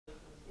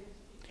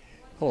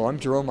Hello, I'm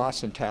Jerome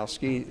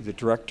Osentowski, the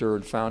director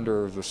and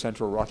founder of the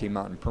Central Rocky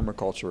Mountain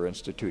Permaculture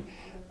Institute,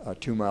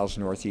 2 miles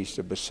northeast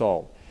of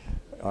Basalt.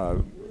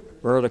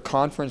 We're at a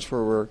conference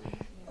where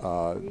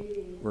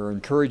we're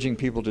encouraging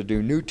people to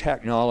do new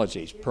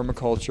technologies.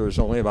 Permaculture is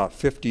only about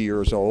 50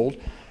 years old,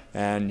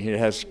 and it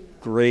has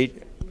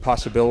great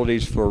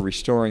possibilities for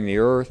restoring the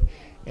earth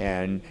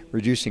and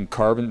reducing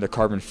the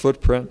carbon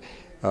footprint.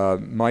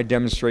 My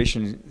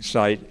demonstration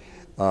site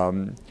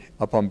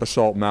up on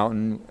Basalt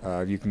Mountain,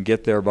 you can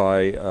get there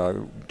by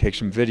take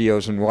some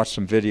videos and watch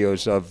some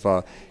videos of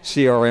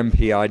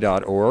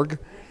crmpi.org.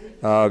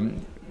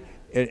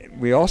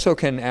 We also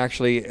can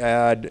actually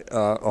add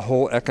a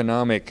whole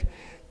economic.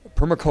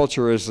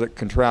 Permaculture is the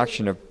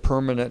contraction of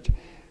permanent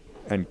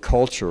and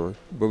culture,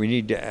 but we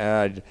need to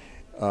add.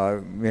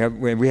 We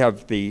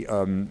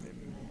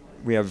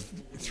have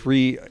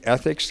 3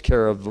 ethics: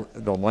 care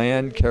of the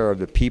land, care of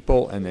the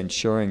people, and then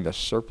sharing the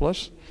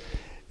surplus.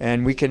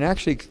 And we can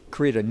actually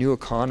create a new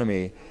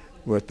economy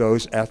with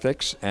those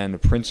ethics and the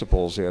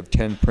principles. We have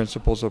 10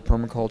 principles of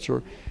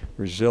permaculture: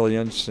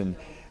 resilience and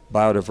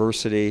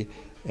biodiversity.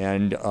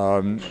 And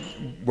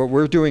what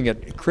we're doing at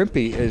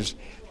Crimpi is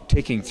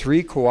taking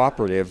 3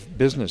 cooperative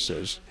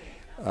businesses,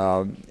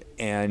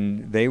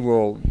 and they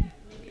will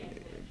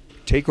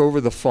take over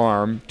the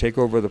farm, take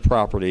over the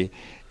property,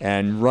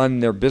 and run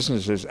their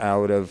businesses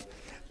out of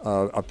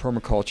a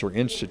permaculture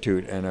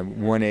institute and a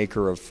 1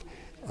 acre of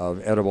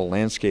edible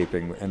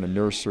landscaping and a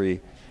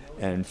nursery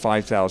and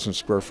 5,000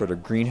 square foot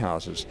of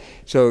greenhouses.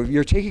 So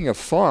you're taking a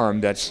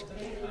farm that's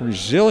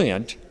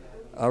resilient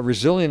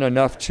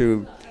enough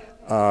to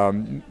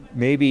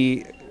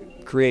maybe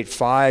create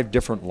 5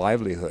 different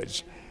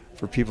livelihoods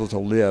for people to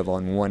live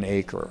on 1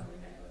 acre.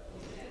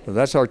 So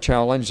that's our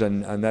challenge,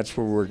 and that's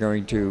where we're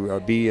going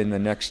to be in the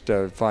next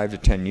 5 to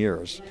 10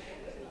 years.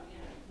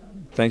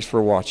 Thanks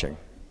for watching.